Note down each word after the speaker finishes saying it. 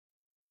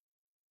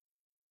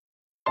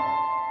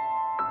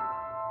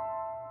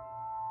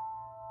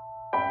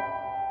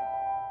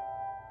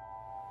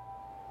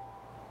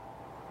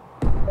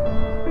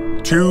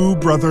Two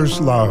brothers'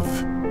 love.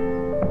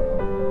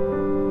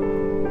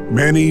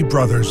 Many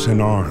brothers in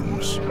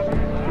arms.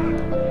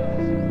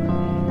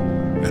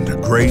 And a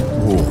great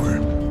war.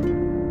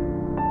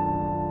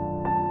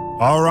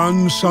 Our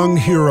unsung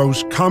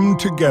heroes come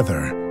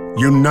together,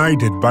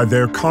 united by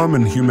their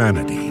common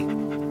humanity.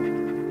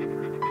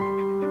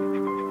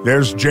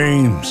 There's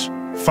James,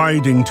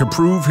 fighting to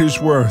prove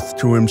his worth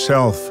to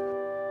himself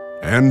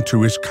and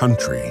to his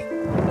country.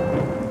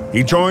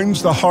 He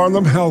joins the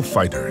Harlem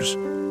Hellfighters,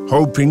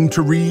 hoping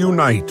to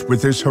reunite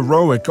with his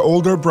heroic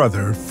older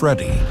brother,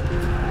 Freddie.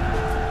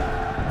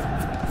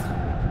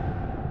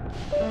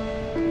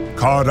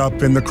 Caught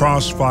up in the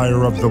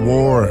crossfire of the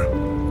war,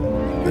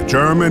 the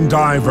German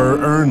diver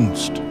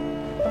Ernst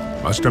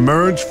must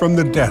emerge from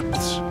the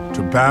depths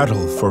to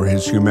battle for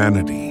his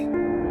humanity.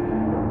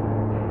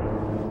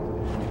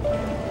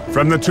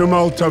 From the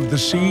tumult of the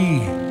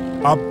sea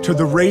up to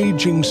the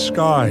raging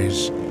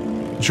skies,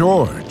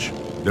 George,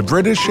 the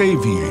British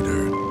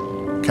aviator,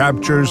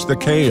 captures the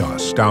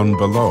chaos down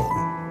below.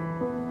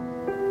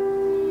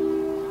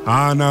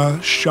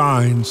 Anna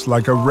shines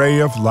like a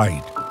ray of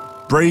light,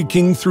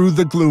 breaking through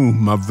the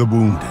gloom of the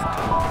wounded.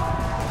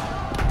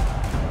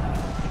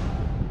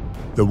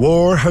 The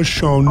war has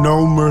shown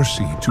no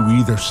mercy to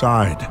either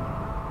side,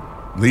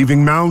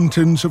 leaving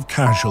mountains of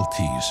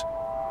casualties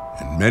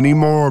and many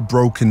more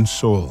broken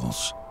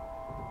souls.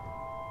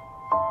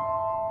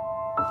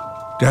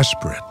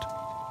 Desperate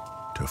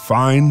to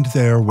find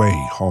their way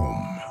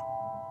home.